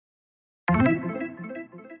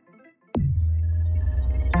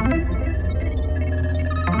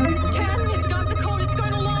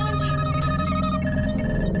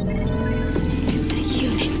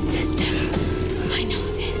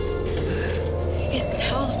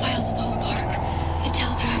It's all the files of the whole park. It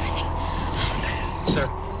tells her everything. Sir,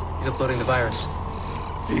 he's uploading the virus.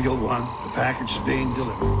 Eagle One, the package is being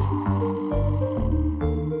delivered.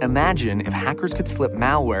 Imagine if hackers could slip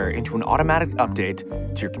malware into an automatic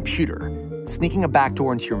update to your computer, sneaking a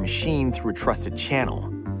backdoor into your machine through a trusted channel.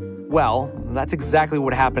 Well, that's exactly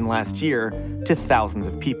what happened last year to thousands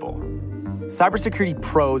of people. Cybersecurity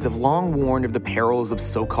pros have long warned of the perils of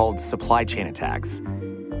so-called supply chain attacks.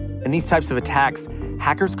 In these types of attacks,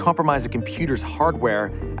 hackers compromise a computer's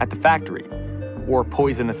hardware at the factory or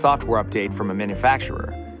poison a software update from a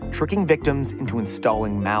manufacturer, tricking victims into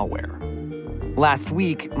installing malware. Last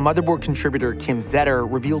week, motherboard contributor Kim Zetter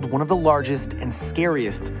revealed one of the largest and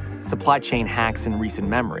scariest supply chain hacks in recent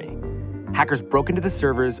memory. Hackers broke into the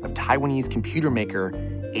servers of Taiwanese computer maker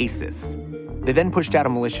Asus. They then pushed out a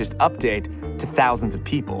malicious update to thousands of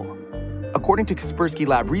people. According to Kaspersky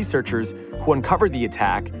Lab researchers who uncovered the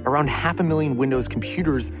attack, around 500,000 Windows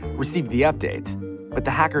computers received the update, but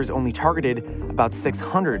the hackers only targeted about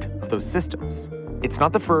 600 of those systems. It's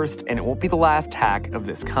not the first, and it won't be the last hack of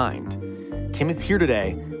this kind. Kim is here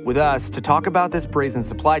today with us to talk about this brazen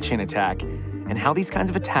supply chain attack and how these kinds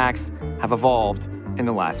of attacks have evolved in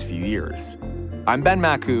the last few years. I'm Ben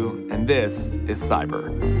Maku, and this is Cyber.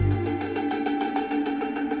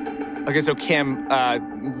 Okay, so Kim,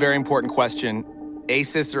 very important question.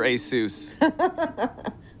 Asus or Asus?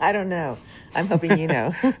 I don't know. I'm hoping you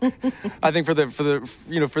know. I think for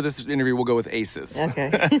this interview we'll go with Asus.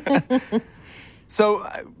 Okay. So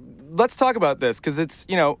let's talk about this because it's,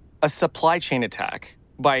 a supply chain attack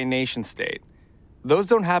by a nation state. Those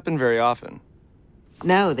don't happen very often.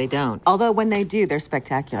 No, they don't. Although when they do, they're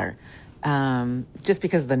spectacular. Just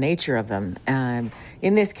because of the nature of them.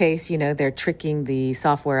 In this case, they're tricking the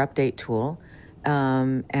software update tool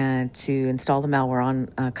and to install the malware on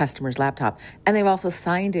a customer's laptop. And they've also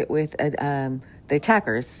signed it with, the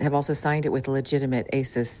attackers have also signed it with a legitimate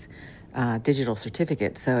Asus digital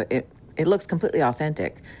certificate. So it looks completely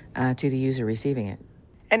authentic to the user receiving it.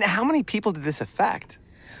 And how many people did this affect?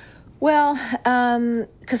 Well,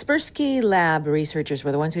 Kaspersky Lab researchers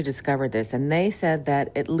were the ones who discovered this, and they said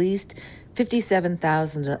that at least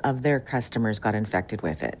 57,000 of their customers got infected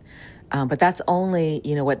with it. But that's only,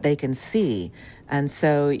 what they can see. And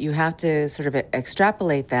so you have to sort of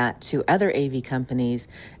extrapolate that to other AV companies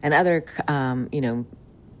and other,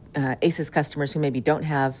 Asus customers who maybe don't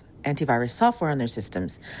have antivirus software on their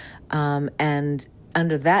systems. And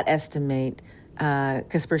under that estimate,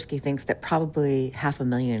 Kaspersky thinks that probably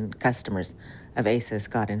 500,000 customers of Asus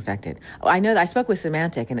got infected. I know that I spoke with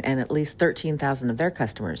Symantec, and at least 13,000 of their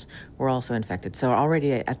customers were also infected. So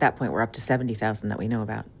already at that point, we're up to 70,000 that we know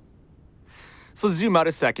about. So zoom out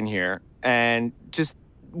a second here, and just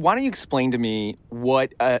why don't you explain to me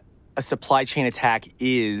what a supply chain attack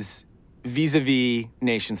is vis-a-vis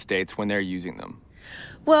nation states when they're using them?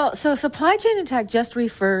 Well, so supply chain attack just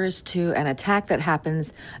refers to an attack that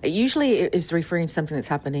happens, usually it is referring to something that's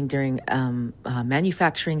happening during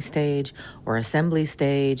manufacturing stage or assembly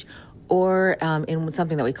stage, or in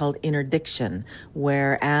something that we call interdiction,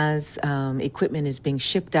 where as equipment is being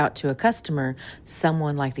shipped out to a customer,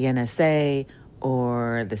 someone like the NSA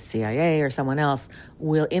or the CIA or someone else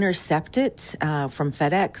will intercept it from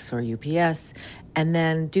FedEx or UPS and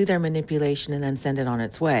then do their manipulation and then send it on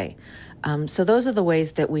its way. So those are the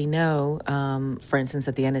ways that we know, for instance,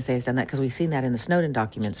 that the NSA has done that, because we've seen that in the Snowden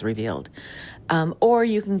documents revealed. Or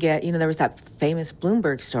you can get, there was that famous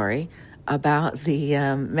Bloomberg story about the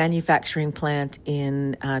manufacturing plant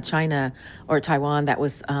in China or Taiwan that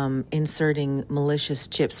was inserting malicious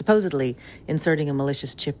chips, supposedly inserting a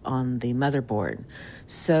malicious chip on the motherboard.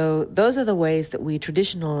 So those are the ways that we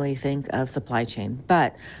traditionally think of supply chain.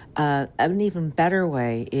 But an even better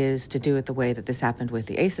way is to do it the way that this happened with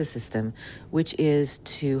the Asus system, which is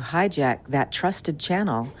to hijack that trusted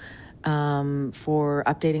channel for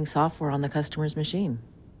updating software on the customer's machine.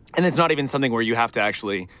 And it's not even something where you have to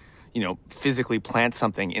actually physically plant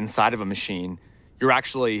something inside of a machine. You're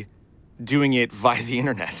actually doing it via the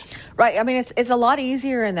internet. Right. I mean, it's a lot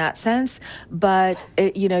easier in that sense, but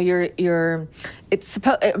it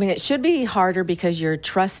should be harder because you're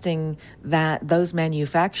trusting that those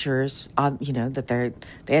manufacturers, that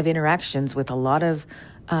they have interactions with a lot of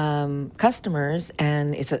customers,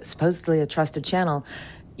 and it's supposedly a trusted channel.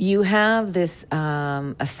 You have this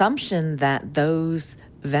assumption that those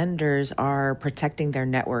vendors are protecting their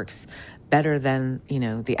networks better than,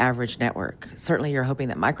 the average network. Certainly you're hoping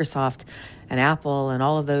that Microsoft and Apple and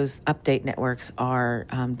all of those update networks are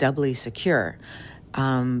doubly secure.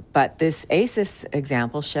 But this Asus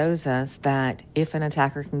example shows us that if an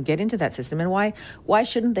attacker can get into that system, and why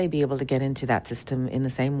shouldn't they be able to get into that system in the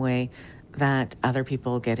same way that other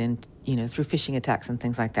people get in, through phishing attacks and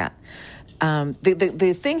things like that.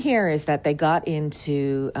 The thing here is that they got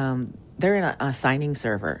into, they're in a signing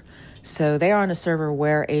server. So they are on a server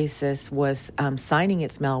where ASUS was signing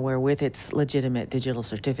its malware with its legitimate digital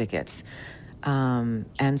certificates.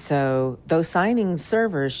 And so those signing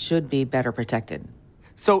servers should be better protected.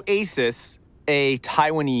 So ASUS, a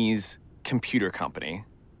Taiwanese computer company,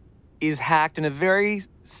 is hacked in a very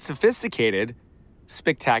sophisticated,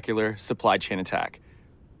 spectacular supply chain attack.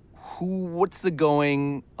 What's the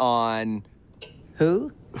going on?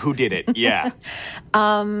 Who did it? Yeah.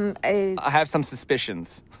 I have some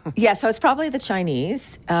suspicions. Yeah, so it's probably the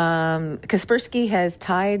Chinese. Kaspersky has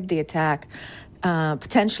tied the attack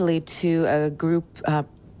potentially to a group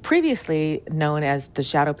previously known as the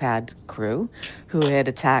Shadowpad crew, who had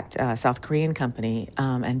attacked a South Korean company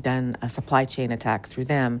and done a supply chain attack through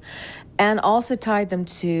them, and also tied them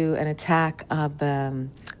to an attack of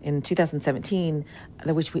in 2017,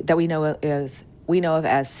 that we know of as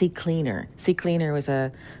CCleaner. CCleaner was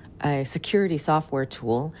a security software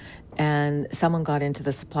tool, and someone got into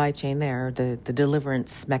the supply chain there, the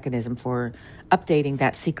deliverance mechanism for updating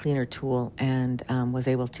that CCleaner tool, and was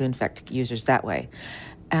able to infect users that way.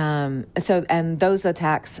 And those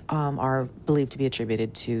attacks are believed to be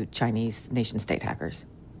attributed to Chinese nation-state hackers.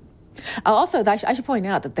 Also, I should point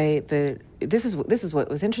out that this is what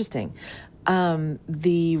was interesting.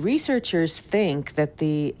 The researchers think that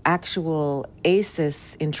the actual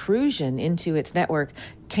ASUS intrusion into its network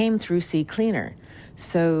came through CCleaner.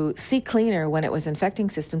 So CCleaner, when it was infecting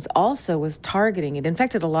systems, also was targeting. It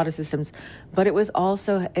infected a lot of systems, but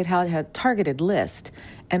it had a targeted list.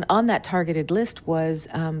 And on that targeted list was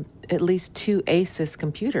at least two ASUS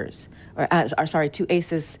computers, two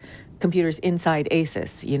ASUS computers inside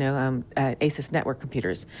ASUS, ASUS network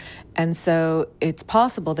computers. And so it's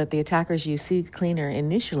possible that the attackers used CCleaner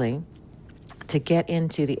initially to get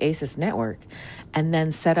into the ASUS network and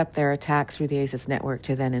then set up their attack through the ASUS network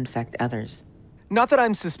to then infect others. Not that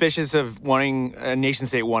I'm suspicious of a nation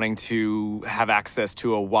state wanting to have access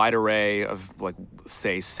to a wide array of,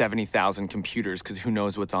 say, 70,000 computers, because who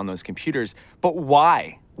knows what's on those computers. But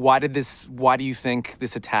why? Why do you think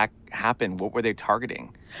this attack happened? What were they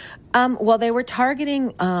targeting? Well, they were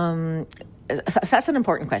targeting, so that's an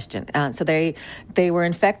important question. So they were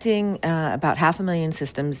infecting about 500,000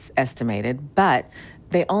 systems estimated, but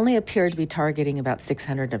they only appeared to be targeting about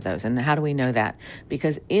 600 of those. And how do we know that?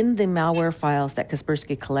 Because in the malware files that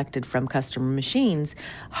Kaspersky collected from customer machines,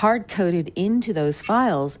 hard-coded into those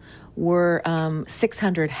files were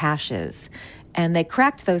 600 hashes. And they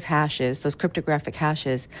cracked those hashes, those cryptographic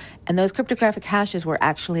hashes, and those cryptographic hashes were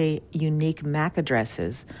actually unique MAC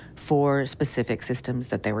addresses for specific systems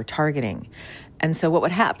that they were targeting. And so what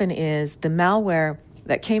would happen is the malware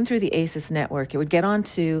that came through the ASUS network, it would get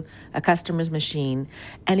onto a customer's machine,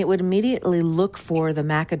 and it would immediately look for the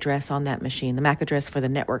MAC address on that machine, the MAC address for the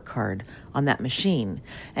network card on that machine.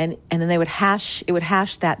 And then it would hash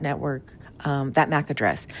that network, that MAC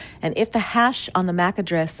address. And if the hash on the MAC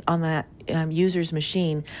address on that user's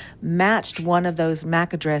machine matched one of those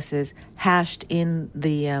MAC addresses hashed in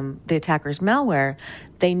the attacker's malware,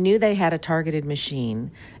 they knew they had a targeted machine,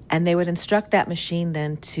 and they would instruct that machine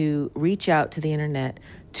then to reach out to the internet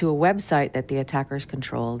to a website that the attackers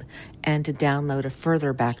controlled and to download a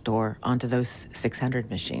further backdoor onto those 600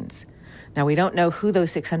 machines. Now, we don't know who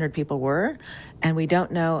those 600 people were, and we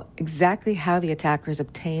don't know exactly how the attackers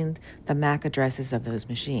obtained the MAC addresses of those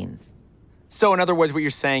machines. So, in other words, what you're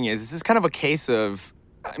saying is this is kind of a case of,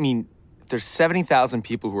 there's 70,000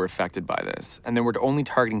 people who are affected by this, and then we're only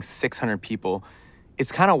targeting 600 people.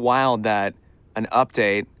 It's kind of wild that an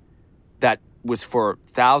update that was for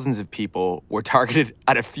thousands of people were targeted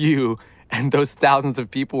at a few, and those thousands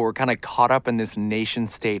of people were kind of caught up in this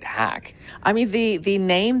nation-state hack. The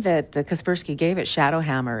name that Kaspersky gave it,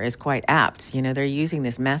 Shadowhammer, is quite apt. They're using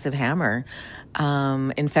this massive hammer,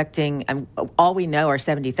 infecting, all we know are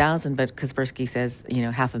 70,000, but Kaspersky says,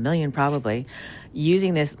 500,000 probably,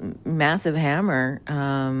 using this massive hammer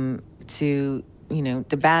to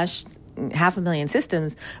bash 500,000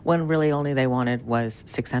 systems when really only they wanted was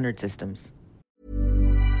 600 systems.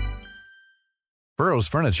 Burrow's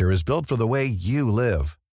furniture is built for the way you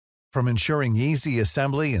live. From ensuring easy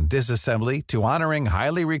assembly and disassembly to honoring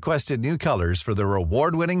highly requested new colors for their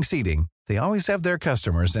award-winning seating, they always have their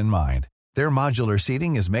customers in mind. Their modular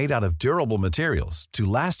seating is made out of durable materials to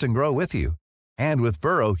last and grow with you. And with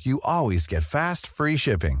Burrow, you always get fast, free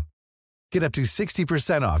shipping. Get up to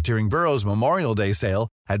 60% off during Burrow's Memorial Day sale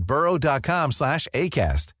at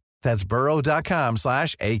burrow.com/ACAST. That's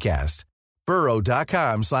burrow.com/ACAST.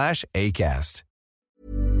 burrow.com/ACAST.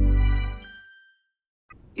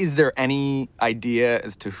 Is there any idea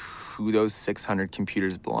as to who those 600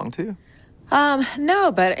 computers belong to?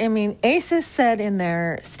 No, but I mean, ASUS said in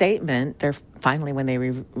their statement, finally when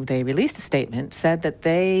they released a statement, said that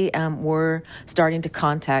they were starting to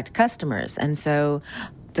contact customers. And so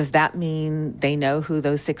does that mean they know who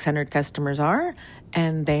those 600 customers are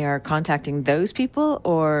and they are contacting those people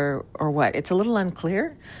or what? It's a little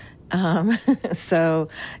unclear. So,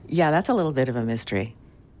 yeah, that's a little bit of a mystery.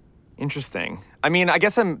 Interesting. I mean, I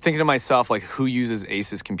guess I'm thinking to myself, like, who uses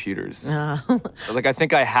Asus computers? Like, I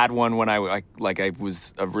think I had one when I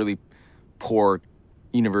was a really poor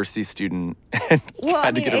university student and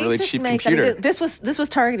had to get a really cheap computer. This was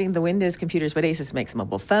targeting the Windows computers, but Asus makes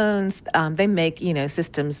mobile phones. They make,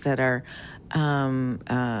 systems that are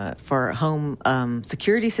for home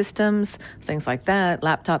security systems, things like that,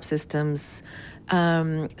 laptop systems.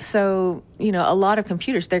 So, a lot of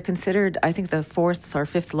computers, they're considered, I think, the fourth or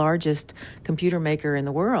fifth largest computer maker in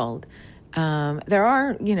the world. There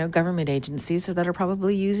are, government agencies that are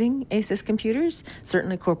probably using Asus computers,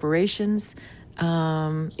 certainly corporations.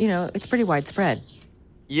 It's pretty widespread.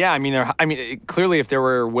 Yeah, clearly if they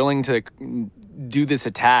were willing to do this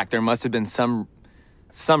attack, there must have been some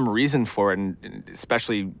reason for it, and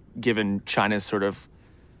especially given China's sort of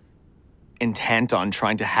intent on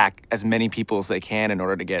trying to hack as many people as they can in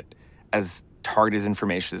order to get as targeted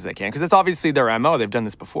information as they can, because it's obviously their MO. They've done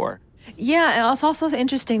this before. Yeah, and it's also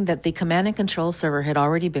interesting that the command and control server had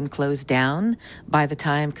already been closed down by the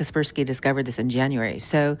time Kaspersky discovered this in January.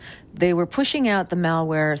 So they were pushing out the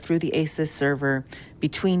malware through the Asus server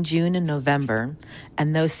between June and November,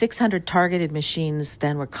 and those 600 targeted machines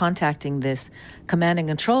then were contacting this command and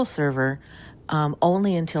control server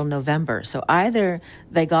only until November. So either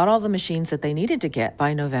they got all the machines that they needed to get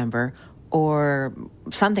by November, or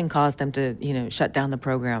something caused them to, shut down the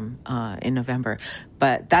program in November.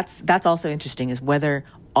 But that's also interesting, is whether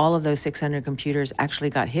all of those 600 computers actually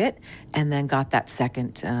got hit and then got that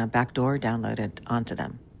second backdoor downloaded onto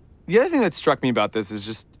them. The other thing that struck me about this is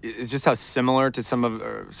just how similar to some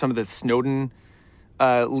of the Snowden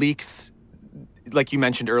leaks. Like you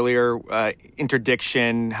mentioned earlier,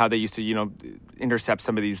 interdiction, how they used to, intercept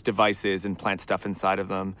some of these devices and plant stuff inside of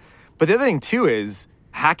them. But the other thing, too, is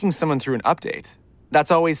hacking someone through an update. That's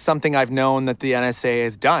always something I've known that the NSA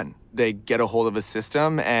has done. They get a hold of a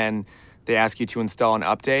system and they ask you to install an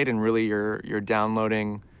update, and really you're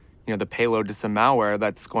downloading, the payload to some malware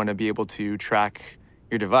that's going to be able to track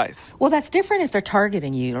your device. Well, that's different if they're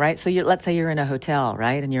targeting you, right? So let's say you're in a hotel,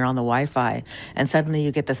 right, and you're on the Wi-Fi, and suddenly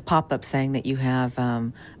you get this pop-up saying that you have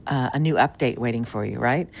a new update waiting for you,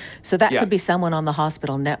 right? So that could be someone on the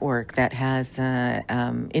hospital network that has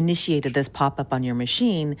initiated this pop-up on your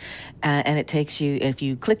machine, and it takes you, if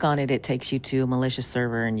you click on it, it takes you to a malicious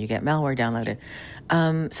server and you get malware downloaded.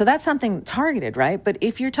 So that's something targeted, right? But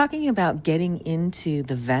if you're talking about getting into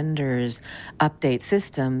the vendor's update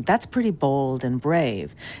system, that's pretty bold and brave.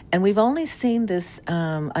 And we've only seen this,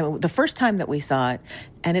 the first time that we saw it,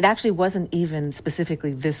 and it actually wasn't even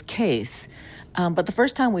specifically this case, but the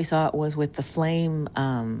first time we saw it was with the Flame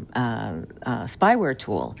spyware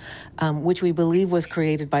tool, which we believe was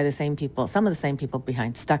created by some of the same people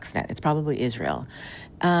behind Stuxnet. It's probably Israel.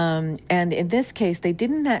 And in this case, they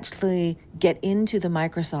didn't actually get into the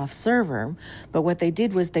Microsoft server, but what they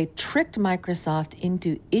did was they tricked Microsoft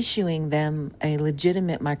into issuing them a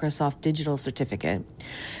legitimate Microsoft digital certificate.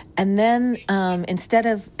 And then instead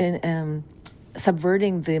of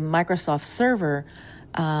subverting the Microsoft server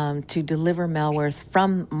to deliver malware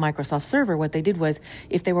from Microsoft server, what they did was,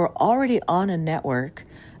 if they were already on a network,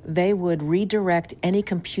 they would redirect any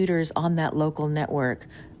computers on that local network.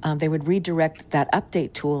 They would redirect that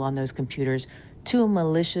update tool on those computers to a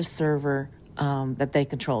malicious server that they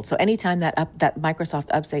controlled. So anytime that Microsoft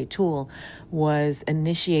update tool was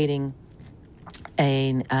initiating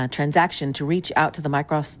a transaction to reach out to the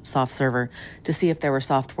Microsoft server to see if there were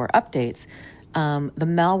software updates, the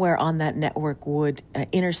malware on that network would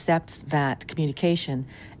intercept that communication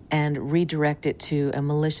and redirect it to a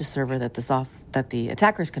malicious server that the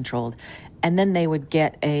attackers controlled. And then they would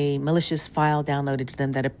get a malicious file downloaded to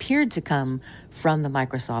them that appeared to come from the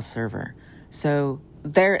Microsoft server. So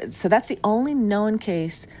that's the only known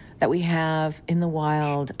case that we have in the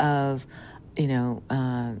wild of,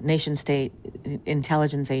 nation-state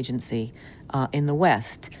intelligence agency in the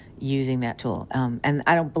West using that tool. And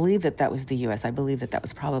I don't believe that was the U.S. I believe that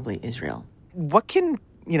was probably Israel. What can,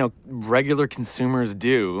 regular consumers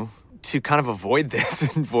do to kind of avoid this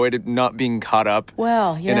and avoid it not being caught up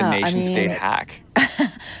in a nation-state hack?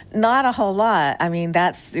 Not a whole lot. I mean,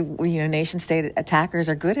 that's, nation-state attackers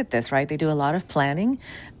are good at this, right? They do a lot of planning,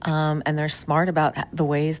 and they're smart about the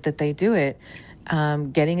ways that they do it.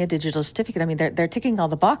 getting a digital certificate. I mean, they're ticking all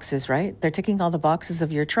the boxes, right? They're ticking all the boxes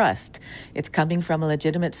of your trust. It's coming from a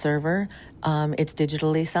legitimate server. It's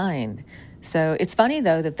digitally signed. So it's funny,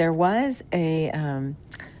 though, that there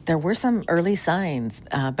were some early signs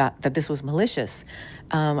about that this was malicious.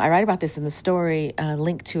 I write about this in the story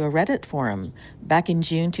linked to a Reddit forum back in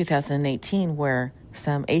June 2018, where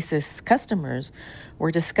some ASUS customers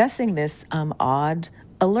were discussing this odd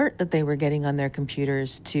alert that they were getting on their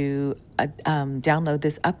computers to download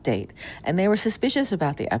this update. And they were suspicious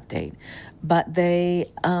about the update, but they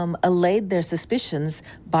allayed their suspicions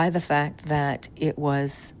by the fact that it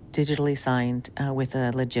was digitally signed with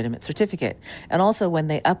a legitimate certificate. And also when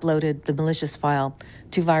they uploaded the malicious file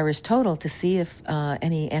to VirusTotal to see if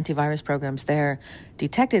any antivirus programs there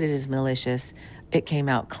detected it as malicious, it came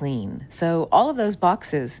out clean. So all of those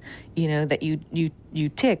boxes, that you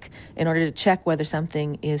tick in order to check whether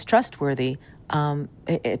something is trustworthy,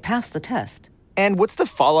 it passed the test. And what's the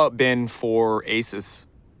fallout been for ASUS?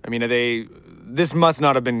 I mean, this must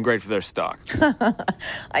not have been great for their stock. So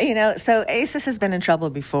ASUS has been in trouble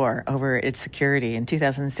before over its security. In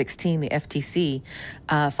 2016, the FTC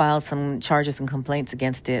filed some charges and complaints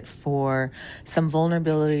against it for some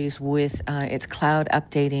vulnerabilities with its cloud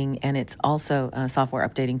updating and its also software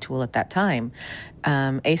updating tool at that time.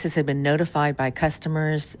 ASUS had been notified by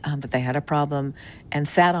customers that they had a problem and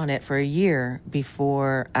sat on it for a year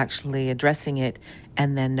before actually addressing it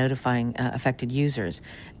and then notifying affected users.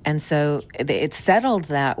 And so it settled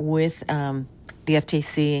that with the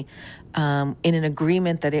FTC in an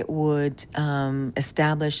agreement that it would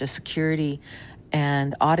establish a security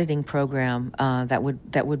and auditing program that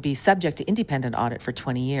would be subject to independent audit for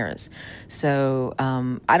 20 years. So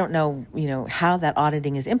I don't know, how that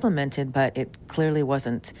auditing is implemented, but it clearly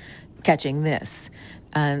wasn't catching this.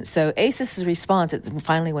 And so ASUS's response,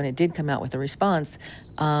 finally when it did come out with a response,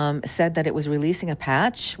 said that it was releasing a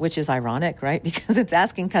patch, which is ironic, right? Because it's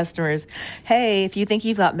asking customers, hey, if you think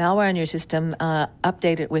you've got malware on your system,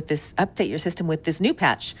 update your system with this new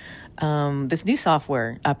patch, this new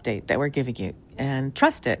software update that we're giving you, and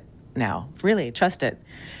trust it now, really trust it.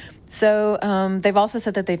 So they've also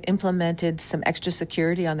said that they've implemented some extra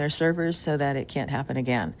security on their servers so that it can't happen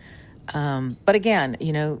again. But again,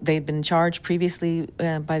 they'd been charged previously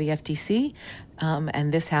by the FTC,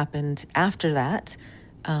 and this happened after that.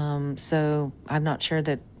 So I'm not sure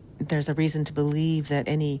that there's a reason to believe that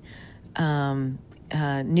any new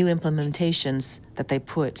implementations that they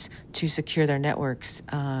put to secure their networks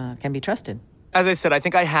can be trusted. As I said, I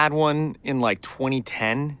think I had one in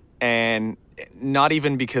 2010, and not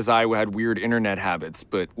even because I had weird internet habits,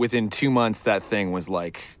 but within 2 months, that thing was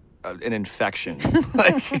like an infection.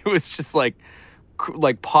 It was just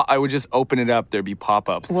I would just open it up, there'd be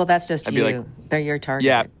pop-ups. Well, that's just I'd you. They're your target.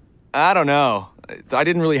 Yeah, I don't know. I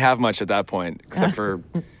didn't really have much at that point, except for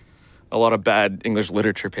a lot of bad English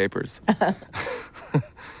literature papers.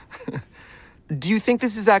 Do you think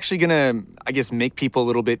this is actually going to, make people a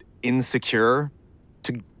little bit insecure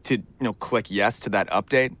to click yes to that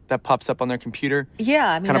update that pops up on their computer?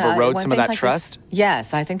 Yeah, kind of erode some of that trust?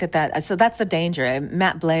 Yes, I think so that's the danger.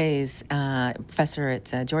 Matt Blaze, professor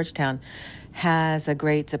at Georgetown, has a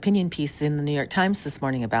great opinion piece in the New York Times this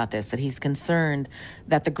morning about this, that he's concerned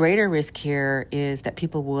that the greater risk here is that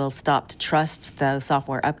people will stop to trust the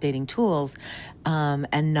software updating tools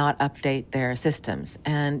and not update their systems.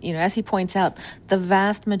 And, as he points out, the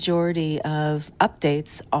vast majority of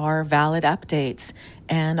updates are valid updates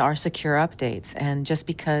and are secure updates. And just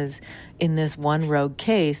because in this one rogue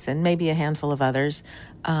case, and maybe a handful of others,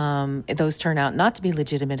 those turn out not to be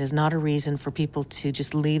legitimate is not a reason for people to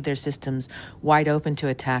just leave their systems wide open to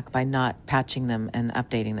attack by not patching them and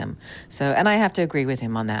updating them. So, and I have to agree with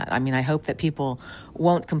him on that. I mean, I hope that people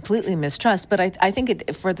won't completely mistrust, but I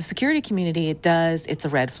think for the security community, it's a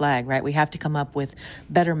red flag, right? We have to come up with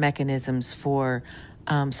better mechanisms for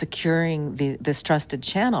securing this trusted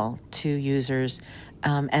channel to users,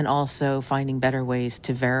 and also finding better ways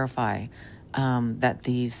to verify that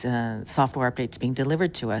these software updates being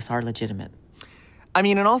delivered to us are legitimate. I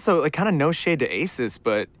mean, and also, kind of no shade to ASUS,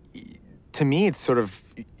 but to me, it's sort of,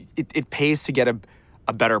 it pays to get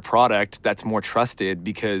a better product that's more trusted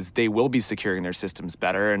because they will be securing their systems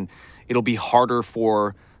better, and it'll be harder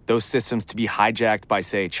for those systems to be hijacked by,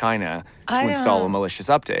 say, China to install a malicious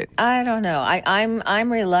update. I don't know.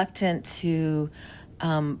 I'm reluctant to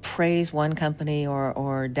praise one company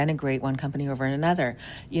or denigrate one company over another.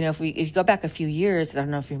 If you go back a few years, I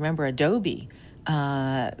don't know if you remember Adobe,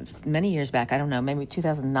 many years back, I don't know, maybe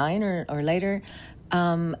 2009 or later,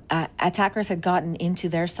 attackers had gotten into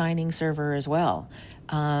their signing server as well.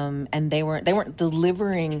 And they weren't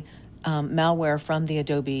delivering malware from the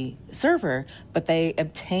Adobe server, but they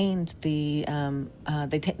obtained the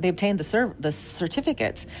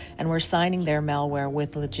certificates and were signing their malware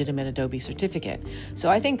with a legitimate Adobe certificate. So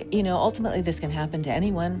I think, ultimately this can happen to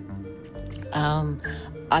anyone.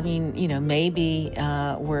 Maybe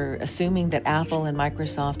we're assuming that Apple and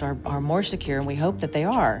Microsoft are more secure, and we hope that they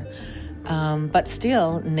are. But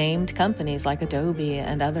still, named companies like Adobe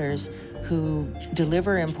and others who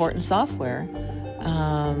deliver important software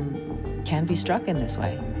can be struck in this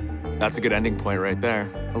way. That's a good ending point right there.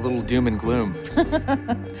 A little doom and gloom.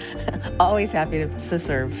 Always happy to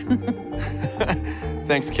serve.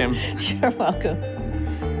 Thanks, Kim. You're welcome.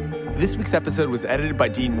 This week's episode was edited by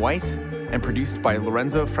Dean White and produced by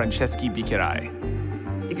Lorenzo Franceschi Bicherai.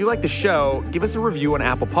 If you like the show, give us a review on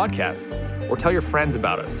Apple Podcasts or tell your friends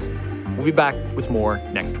about us. We'll be back with more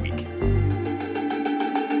next week.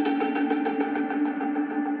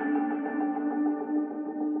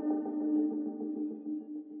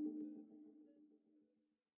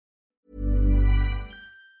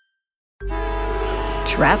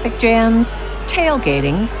 Traffic jams,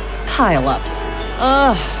 tailgating, pile-ups.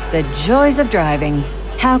 Ugh, the joys of driving.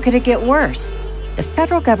 How could it get worse? The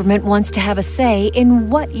federal government wants to have a say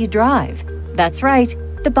in what you drive. That's right.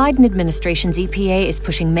 The Biden administration's EPA is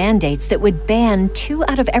pushing mandates that would ban 2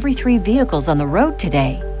 out of every 3 vehicles on the road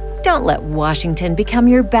today. Don't let Washington become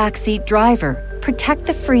your backseat driver. Protect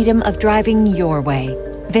the freedom of driving your way.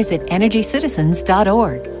 Visit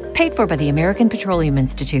EnergyCitizens.org. Paid for by the American Petroleum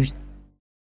Institute.